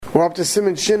We're up to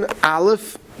Siman Shin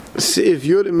Aleph, Sif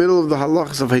Yud, in the middle of the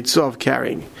halachas of Hitzah of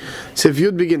carrying. Sif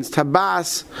Yud begins,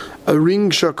 Tabas, a ring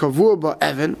shakavur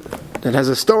ba'evan, that has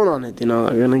a stone on it,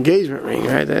 like an engagement ring,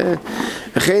 right?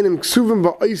 Echenim ksuvim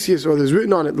ba'oisius, or there's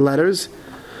written on it letters.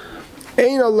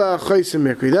 Ein Allah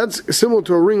chaysim mikri. That's similar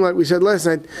to a ring, like we said last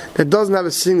night, that doesn't have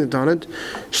a signet on it.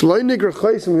 Shloi nikra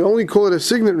chaysim, we only call it a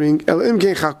signet ring. El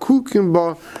imken chakukim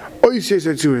ba'oisius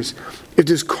atzuris. If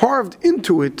there's carved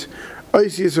into it,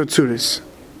 oisius or tzuris,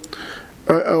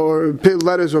 or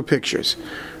letters or pictures,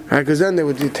 because then they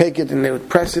would take it and they would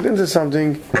press it into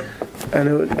something,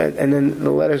 and then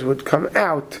the letters would come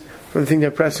out from the thing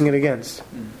they're pressing it against.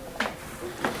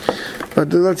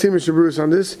 But let's see Mr. Bruce on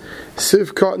this.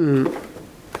 Sif cotton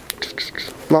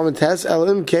Lamates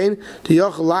Elim Kane to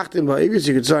Yoch Lachtim Ba'igris.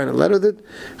 You could sign a letter that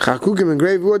Chakukim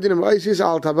engraved wordin of Isis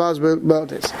al Tabaz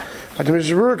Beltis. But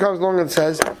Mr. Brewer comes along and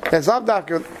says that's not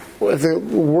doctor if the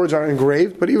words are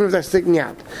engraved, but even if they're sticking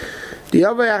out. The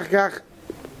Yavayachach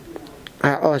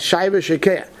Shaiba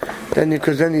Shekeah. Then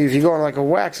because if you go on like a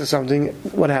wax or something,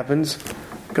 what happens?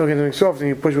 Go get something soft and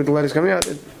you push with the letters coming out,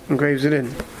 it engraves it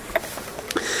in.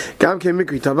 Gam ke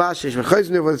mikri tabashish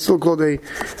mechayzne, but it's still called a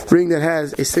ring that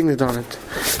has a signet on it.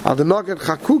 Al denaket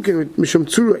chakukin with mishum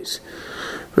tzuros.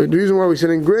 The reason why we said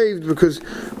engraved, because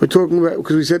we're talking about,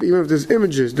 because we said even if there's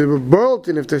images, they were built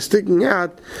in, if they're sticking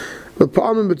out. There's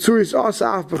times when if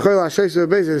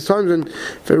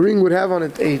a ring would have on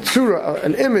it a tzura,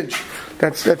 an image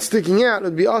that's sticking out, it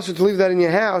would be also to leave that in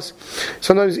your house,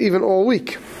 sometimes even all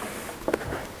week.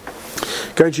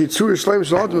 If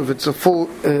it's a full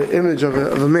image of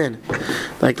a man,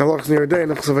 like the halachas near a day and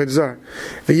the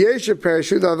Yesha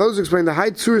parachute. Those who explain the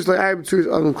high tzuris like Arab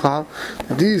tzuris on klal,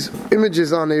 these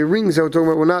images on a rings that we're talking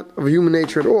about were not of human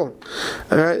nature at all.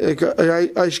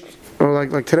 Or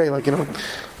like today,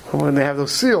 when they have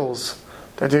those seals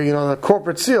that they're the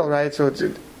corporate seal, right? So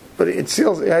but it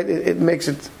seals, it makes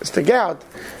it stick out.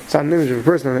 It's not an image of a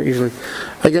person usually.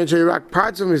 Again,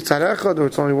 parts of him is tzarechad, or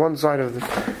it's only one side of the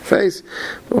face.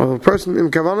 Or the person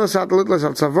in kavana sat litlas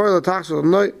al tzavor la tachshel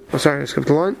no. Oh, sorry, I skipped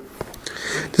the line.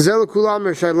 Tzel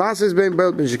kulam shai lases bein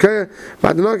belt ben shikaya,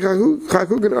 but the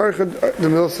chakukin archad the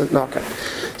milsent nakat.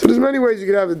 So there's many ways you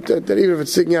could have it that even if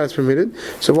it's sticking out, it's permitted.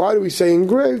 So why do we say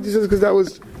engraved? He says because that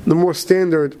was the more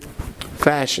standard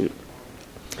fashion.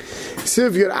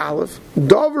 Siv Yud Aleph,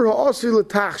 Dover ha'asri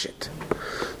l'tachshit,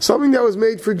 something that was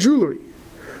made for jewelry,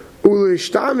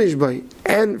 u'leishtamish by,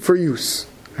 and for use,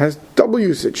 has double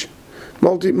usage,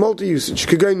 multi usage.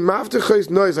 Kagain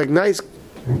maftechos noise, like nice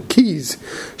keys,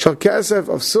 shal kesef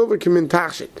of silver kimin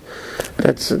tachshit.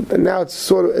 That's now it's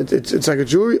sort of it's like a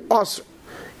jewelry asr.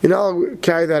 I'll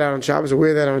carry that out on Shabbos or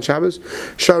wear that out on Shabbos.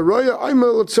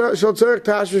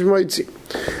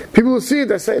 People will see it.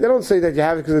 They don't say that you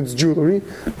have it because it's jewelry.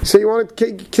 They say you want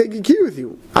to take your key with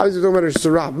you. Obviously, talking about a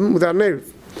sarabim without an erev.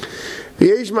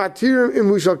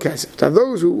 Now,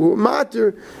 those who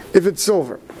matter if it's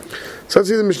silver. So let's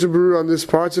see the Mishnah Berurah on this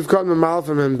part. So, if cotton and malaf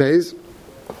and beis.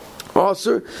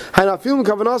 Also, if you're going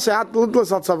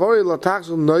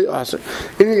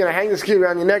to hang the ski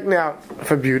around your neck now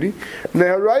for beauty,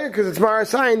 because it's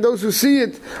marasayin, those who see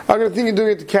it are going to think you're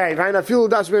doing it to carry. That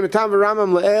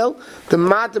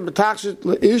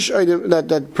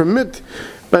permit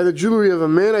by the jewelry of a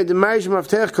man,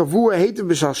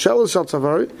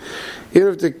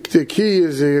 even if the key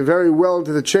is very well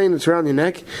into the chain that's around your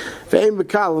neck, we're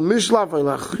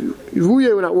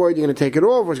not worried you're going to take it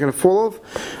off or it's going to fall off.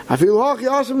 People are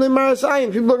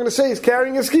going to say he's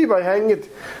carrying his key by hanging it.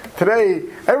 Today,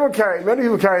 many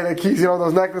people carry their keys,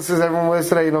 those necklaces everyone wears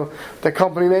today, their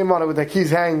company name on it with their keys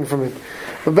hanging from it.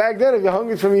 But back then, if you hung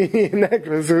it from your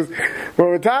necklace, it was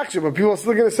more of a taksha, but people are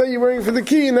still going to say you're wearing it for the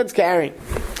key, and that's carrying.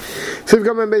 So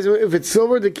if it's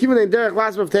silver, the kivan and derech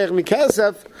last of teich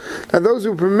mikesef. Now those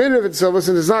who permit if it's silver,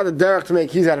 since it's not a derech to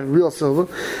make keys out of real silver.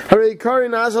 We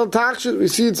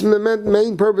see its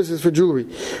main purpose is for jewelry.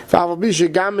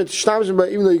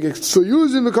 Even though you can still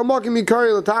use it,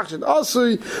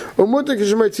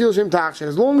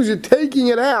 as long as you're taking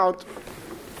it out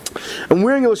and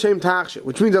wearing it l'shem tachshit,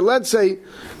 which means that let's say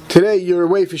today you're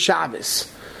away for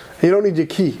Shabbos and you don't need your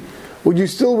key. Would you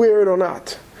still wear it or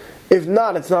not? If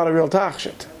not, it's not a real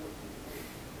tachshit.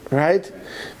 Right?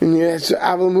 Made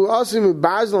of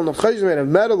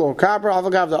metal or copper. If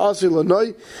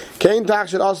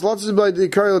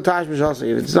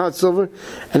it's not silver,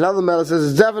 another metal says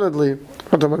it's definitely,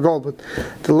 I'm talking about gold, but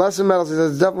the lesser metal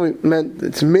says it's definitely meant,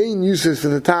 its main uses for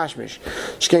the tashmish.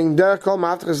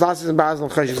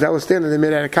 That was standard, they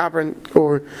made out of copper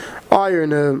or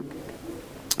iron.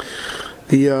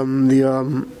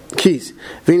 keys.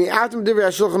 Vini atom divrei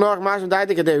Shulchan Aruch mashma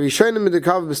daitik adei rishonim mit the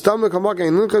kav b'stamuk hamokin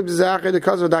in lunchab b'zacher the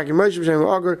kazav daki Moshe b'shem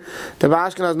Agar the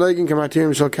Ashkenaz noigin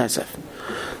kamatirim shel kesef.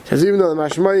 Says even though the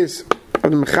mashmayis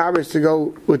of the mechaber is to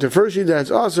go with the first sheet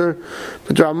that's aser,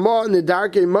 but the Ramah in the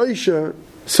Darkei Moshe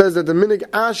says that the minig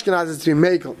Ashkenaz is to be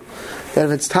makel. That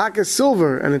if it's taka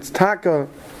silver and it's taka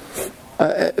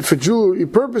for jewelry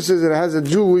purposes, it has a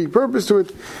jewelry purpose to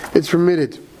it, it's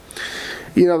permitted.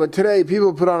 But today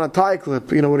people put on a tie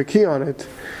clip, with a key on it.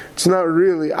 It's not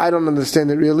really, I don't understand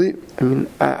it really. I mean,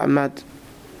 I'm not,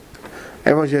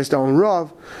 everyone has their own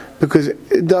Rav, because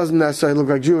it doesn't necessarily look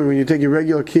like jewelry when you take your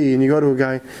regular key and you go to a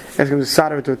guy, ask him to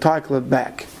solder it to a tie clip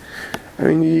back. I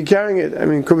mean, you're carrying it,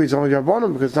 it could be it's only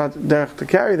Rabbanim because it's not there to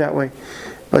carry that way.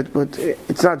 But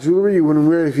it's not jewelry, you wouldn't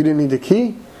wear it if you didn't need the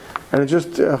key. And it's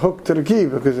just hooked to the key,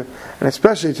 and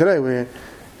especially today, where if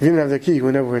you didn't have the key, you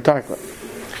would never wear a tie clip.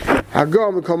 And I'll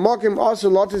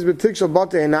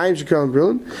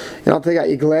take out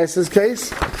your glasses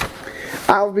case.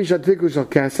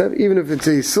 Even if it's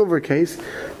a silver case.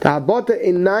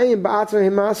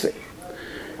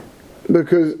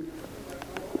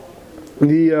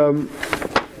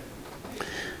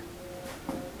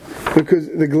 Because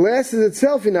the glasses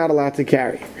itself you're not allowed to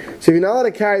carry. So if you're not allowed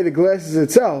to carry the glasses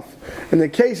itself, and the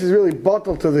case is really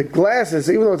bottled to the glasses,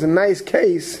 even though it's a nice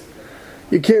case,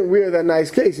 you can't wear that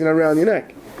nice case around your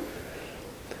neck.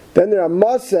 Then the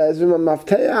Ramah says,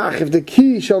 if the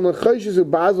key shall not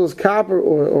is copper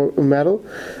or metal,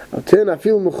 even if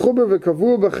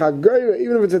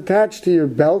it's attached to your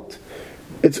belt,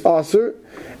 it's aser.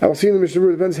 I will see in the Mishnah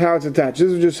Berurah, it depends how it's attached.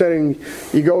 This is just saying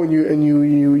you go and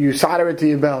you solder it to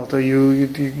your belt, or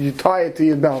you tie it to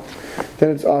your belt.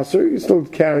 Then it's aser. You're still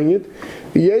carrying it.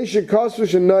 And there are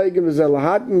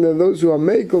those who are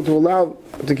makel to allow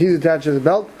the keys attached to the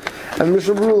belt. And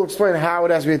Mishnah Berurah will explain how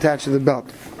it has to be attached to the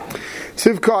belt.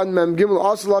 Sivka and Mem Gimel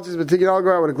also lots is particular. I'll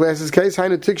go out with a glasses case.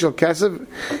 Hainu tikshel kesev,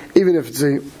 even if it's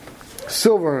a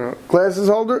silver glasses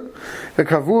holder. The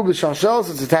kavur b'shalshel,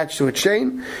 it's attached to a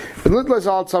chain. The litlas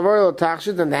al tzavar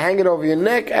tachshit, and they hang it over your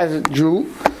neck as a jewel.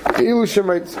 The ilusha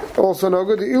might also no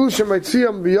good. The ilusha might see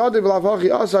him biyade b'lavachi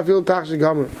asa fil tachshit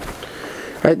gamer.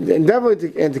 And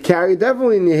definitely to carry,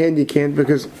 definitely in your hand you can't,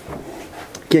 because you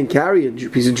can't carry a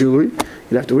piece of jewelry.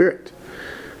 You'd have to wear it.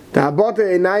 The habata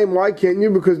einayim, why can't you?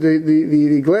 Because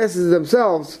the glasses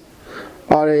themselves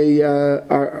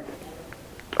are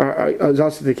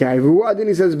also to carry. Then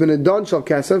he says, "Ben adon shal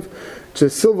kesef," it's a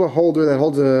silver holder that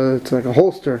holds it's like a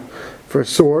holster for a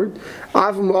sword.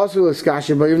 Avim also a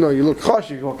skasha, but even though you look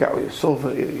chosh, you walk out with your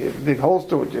silver, your big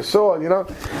holster with your sword, In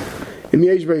the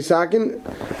Yesh Beisakin,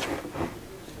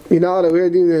 that we're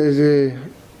doing is.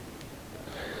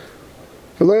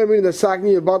 We don't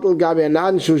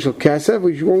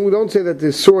say that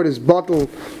the sword is bottled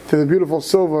to the beautiful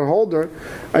silver holder,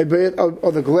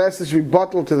 or the glasses should be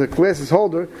bottled to the glasses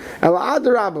holder. The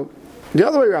other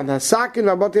way around, the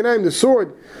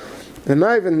sword, the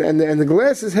knife, and the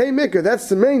glasses, hey maker, that's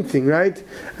the main thing, right?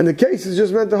 And the case is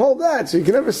just meant to hold that. So you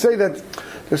can never say that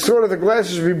the sword or the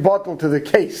glasses should be bottled to the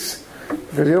case,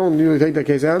 because you don't usually take that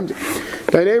case out.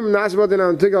 Okay,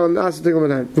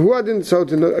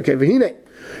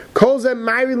 calls them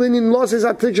Mary in losses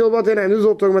at Tikshel Batin, and this is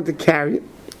all talking about the carry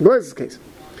glasses case.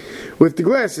 With the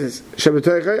glasses, hang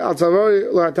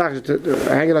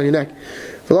it on your neck.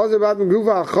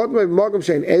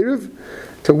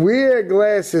 To wear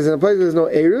glasses in a place where there's no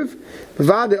Eruv,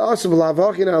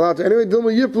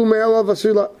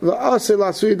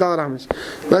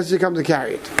 unless you come to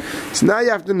carry it. So now you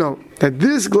have to know that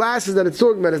this glasses that it's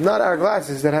talking about is not our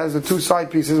glasses that has the two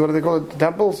side pieces, what do they call it, the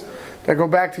temples, that go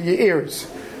back to your ears.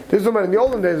 This is what in the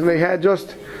olden days when they had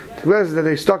just the glasses that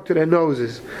they stuck to their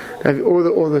noses,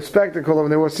 or the spectacle, or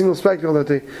when they wore a single spectacle that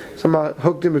they somehow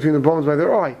hooked in between the bones by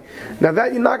their eye. Now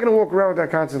that you're not going to walk around with that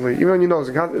constantly, even on your nose,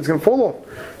 it's going to fall off.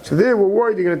 So there we're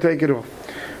worried you're going to take it off.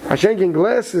 Hashenkin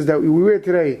glasses that we wear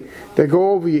today, they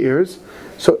go over your ears.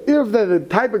 So if they're the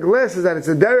type of glasses that it's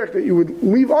a derech that you would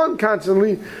leave on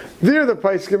constantly, they're the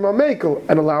paiskim mamekel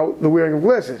and allow the wearing of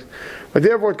glasses. But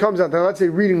therefore it comes out, now let's say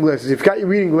reading glasses. If you've got your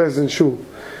reading glasses in shul,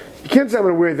 you can't say I'm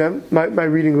going to wear them, my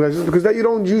reading glasses, because that you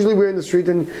don't usually wear in the street,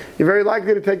 and you're very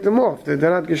likely to take them off. They're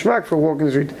not geschmack for walking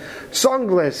the street.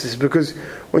 Sunglasses, because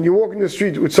when you walk in the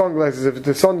street with sunglasses, if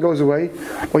the sun goes away,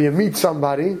 or you meet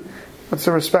somebody, what's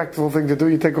a respectful thing to do?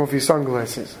 You take off your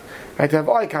sunglasses. Right, to have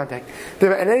eye contact.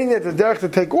 And anything that's a derech to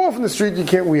take off in the street, you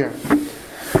can't wear.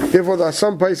 Therefore, there are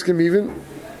some paiskim even,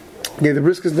 a lot of the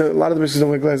briskers don't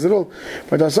wear glasses at all,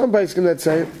 but there are some paiskim that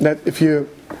say that if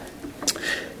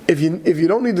if you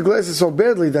don't need the glasses so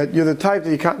badly that you're the type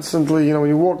that you constantly, when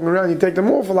you're walking around, you take them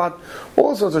off a lot.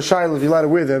 Also, it's a shayla if you're allowed to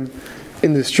wear them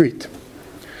in the street.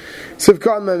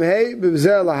 Sivkan Memhei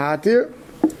B'Bzer Lahatir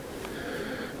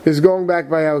is going back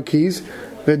by our keys.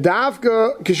 When do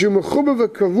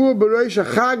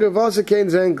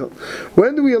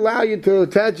we allow you to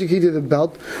attach your key to the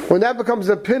belt? When that becomes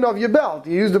the pin of your belt.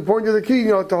 You use the point of the key,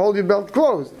 to hold your belt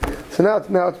closed. So now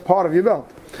it's part of your belt.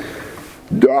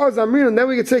 And then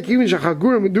we can say therefore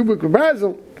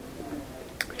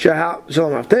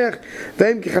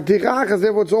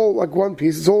it's all like one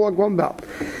piece, it's all like one belt.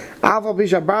 And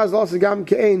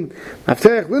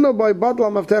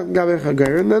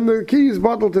then the key is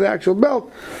bottled to the actual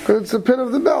belt because it's the pin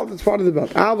of the belt, it's part of the belt.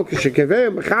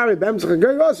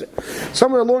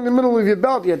 Somewhere along the middle of your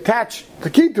belt you attach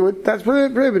the key to it, that's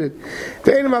prohibited.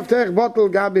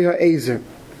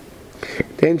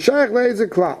 Then shaykh lays a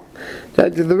cloth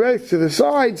that to the rest, to the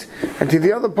sides, and to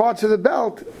the other parts of the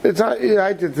belt. It's not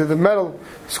to the metal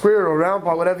square or round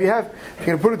part, whatever you have. If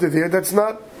you're going to put it there,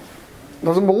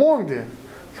 doesn't belong there.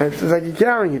 So it's like you're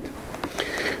carrying it.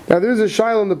 Now there is a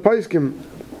shaila in the Paiskim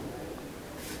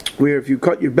where if you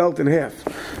cut your belt in half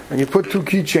and you put two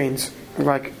keychains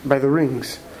like by the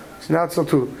rings, it's not so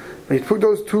too. But you put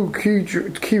those two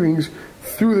key rings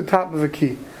through the top of the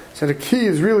key, so the key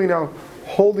is really now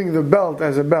holding the belt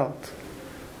as a belt.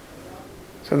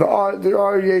 So the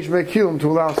REH make Kilim to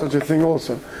allow such a thing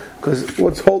also, because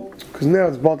now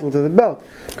it's bottled to the belt,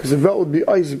 because the belt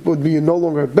would be no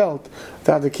longer a belt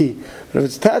without the key. But if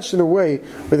it's attached in a way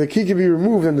where the key can be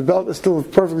removed and the belt is still a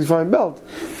perfectly fine belt,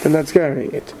 then that's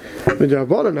carrying it. But the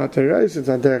Rabbanan not to raise, it's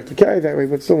not direct to carry that way,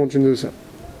 but still want you to do so.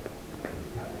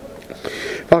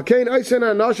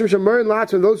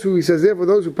 Those who, he says, therefore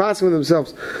those who pass with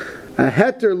themselves a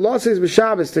heter losses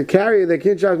b'Shabbos to carry the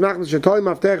kin Shabbos machmas shetoi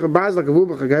maftech v'baz lakavu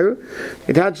b'chageru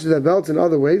attached to their belts in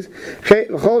other ways.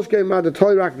 Cholshkein mad the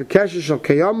toy rak v'kesher shel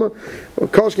kiyama.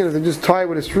 Cholshkein if they just tie it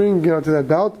with a string, to that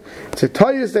belt. It's a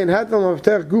toyest ein heter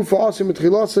maftech gufa asim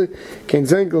mitchilose kein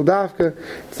zenkel davka.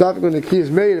 It's not when the key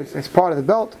is made; it's part of the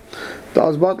belt.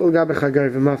 Das batel gabe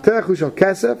chageru v'maftech hu shel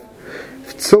kesef.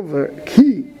 If it's silver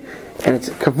key and it's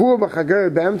kavur b'chageru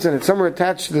b'emtz and it's somewhere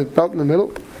attached to the belt in the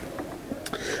middle.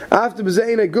 After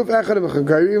Bezaina Guf Echad of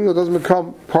Chagayim, even though it doesn't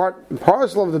become part and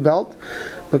parcel of the belt,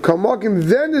 but Kalmakim,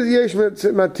 then there's Yesh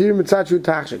Matir Mitzachu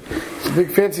Tachshit. It's a big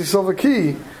fancy silver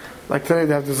key. Like today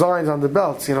they have designs on the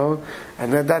belts, and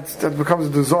that becomes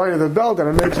the design of the belt and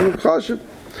it makes it look chashiv.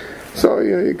 So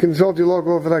you consult your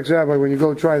local Orthodox rabbi when you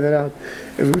go try that out.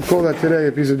 If we call that today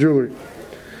a piece of jewelry.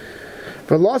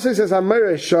 But Lasei says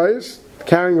Hamayre Shayis,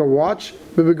 carrying a watch,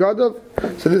 Bibigadov.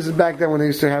 So this is back then when they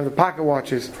used to have the pocket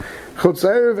watches.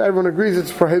 Everyone agrees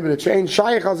it's prohibited. The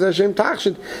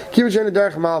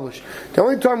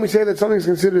only time we say that something's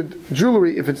considered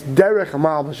jewelry if it's derech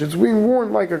malbush, it's being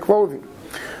worn like a clothing,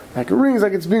 like a ring is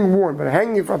like it's being worn. But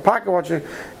hanging a pocket watch in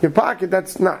your pocket,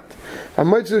 that's not. It's in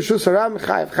the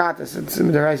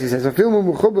Deraisa. He says, he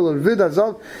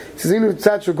says, even if it's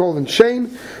such a golden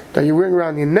chain that you're wearing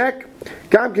around your neck.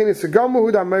 Says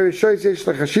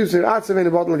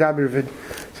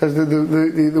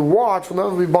the watch will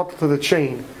never be bottled to the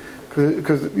chain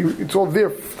because it's all there.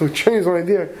 The chain is only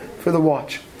there for the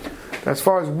watch. As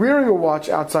far as wearing a watch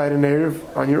outside an Erev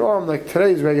on your arm, like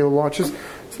today's regular watches,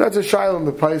 so that's a shayla in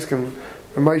the Paiskim.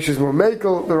 The Maish is more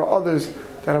makel. There are others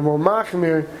that are more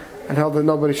machmir and held that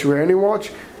nobody should wear any watch,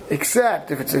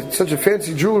 except if it's such a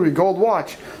fancy jewelry gold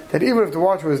watch that even if the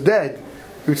watch was dead,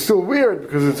 you would still wear it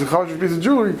because it's a chashiv piece of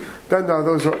jewelry. Then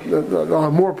those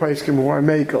are more Paiskim who are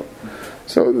makel.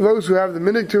 So those who have the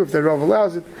minig too, if their Rav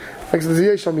allows it, like the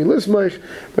Yesh Al Milismach,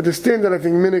 but the standard I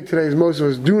think minig today is most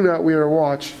of us do not wear a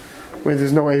watch where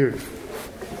there's no Erev.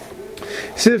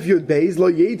 Sif Yud Beis Lo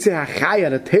Yetze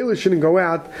HaChaya, the tailor shouldn't go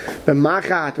out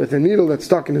b'machat with a needle that's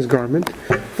stuck in his garment.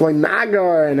 V'lo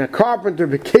nagar and a carpenter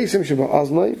b'kesim sheba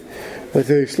aznai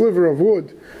with a sliver of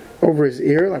wood over his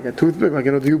ear, like a toothpick, like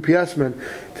the UPS man.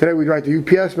 Today we write the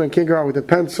UPS man can't go out with a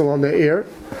pencil on their ear.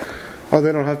 Oh,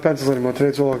 they don't have pencils anymore. Today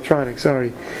it's all electronic.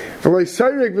 Sorry. And the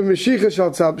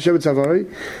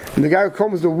guy who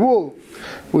combs the wool,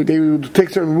 they would take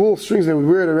certain wool strings, they would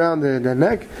wear it around their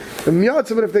neck. The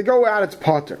miyatza, but if they go out, it's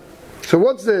potter. So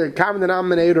what's the common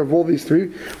denominator of all these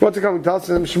three? What's the common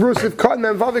denominator? Shrusif Cotton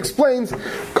and Vav explains,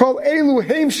 Call Elu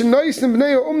Heim Shenoisim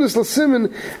Bnei Umnis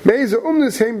Lasimin Meiza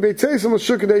Umnis Heim Beitzesim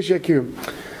L'Shukadesh Yakim.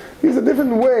 These are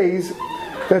different ways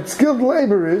that skilled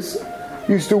laborers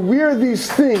used to wear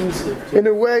these things in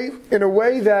a way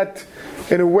that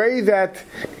it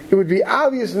would be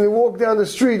obvious when they walk down the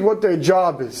street what their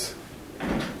job is.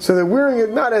 So they're wearing it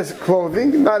not as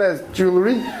clothing, not as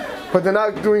jewelry, but they're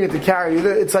not doing it to carry.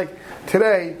 It's like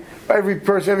today, every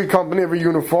person, every company, every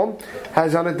uniform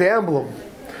has on it the emblem,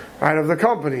 right, of the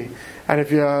company. And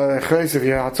if you're a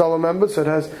Hatzalah member, so it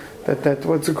has that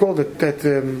what's it called?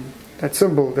 That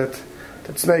symbol, that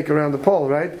snake around the pole,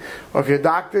 right? Or if you're a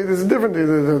doctor, there's a different,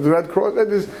 the Red Cross,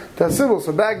 there's that symbol.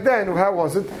 So back then, how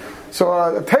was it? So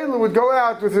a tailor would go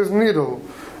out with his needle,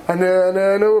 and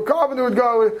a carpenter would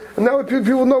go, and now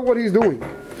people know what he's doing.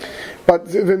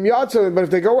 But if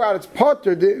they go out, it's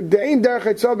potter. It's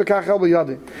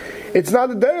not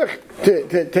the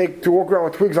derech to walk around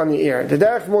with twigs on your ear. The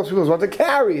derech for most people is what to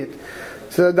carry it.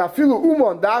 So because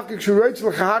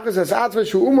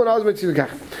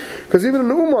even in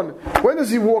the uman, when does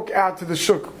he walk out to the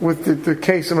shuk with the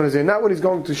case on his ear? Not when he's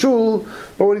going to shul,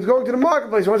 but when he's going to the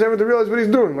marketplace. He wants everyone to realize what he's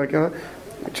doing. Like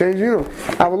change,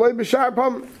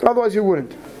 otherwise he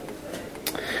wouldn't.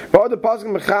 But the pasuk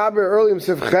mechaber early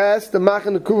Sif Ches the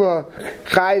machen the kuva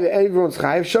chayv everyone's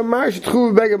chayv shamar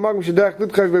shetchuv beged magam shedach lut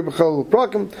chayv bechol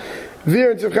prakim.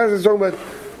 There in Sif Ches is talking about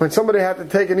when somebody had to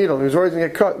take a needle, he was always going to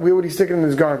get cut. Where would he stick it in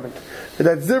his garment? But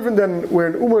that's different than where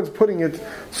an uman's putting it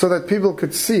so that people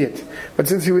could see it. But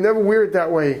since he would never wear it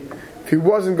that way, if he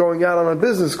wasn't going out on a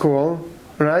business call,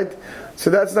 right?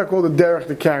 So that's not called a derech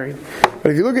to carry.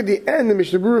 But if you look at the end, the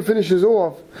Mishnah Berurah finishes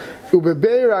off.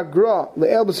 Ubebeir agra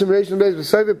le'el b'simration beis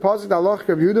b'sayveh pasuk halach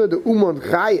Rabbi Yehuda the uman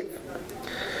chayev.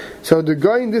 So the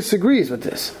Gaon disagrees with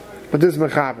this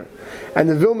mechaber, and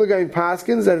the Vilna Gaon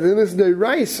paskins that it is the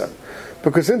Raisa,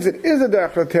 because since it is a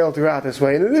derech to tail throughout this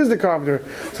way, and it is the carpenter,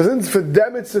 so since for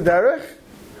them it's the derech,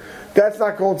 that's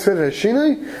not considered a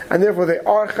shinui, and therefore they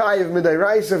are chayev midday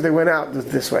Raisa if they went out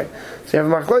this way. So you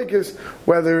have a machlokes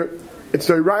whether it's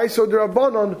the Raisa or the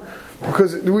Rabbanon,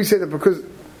 because we say that because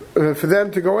for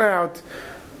them to go out,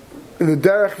 in the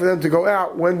derech for them to go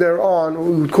out when they're on what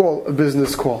we would call a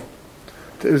business call.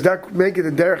 Does that make it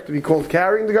a derech to be called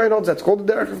carrying? The guy knows that's called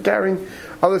the derech of carrying.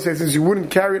 Others say since you wouldn't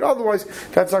carry it otherwise,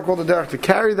 that's not called the derech to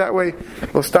carry that way.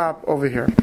 We'll stop over here.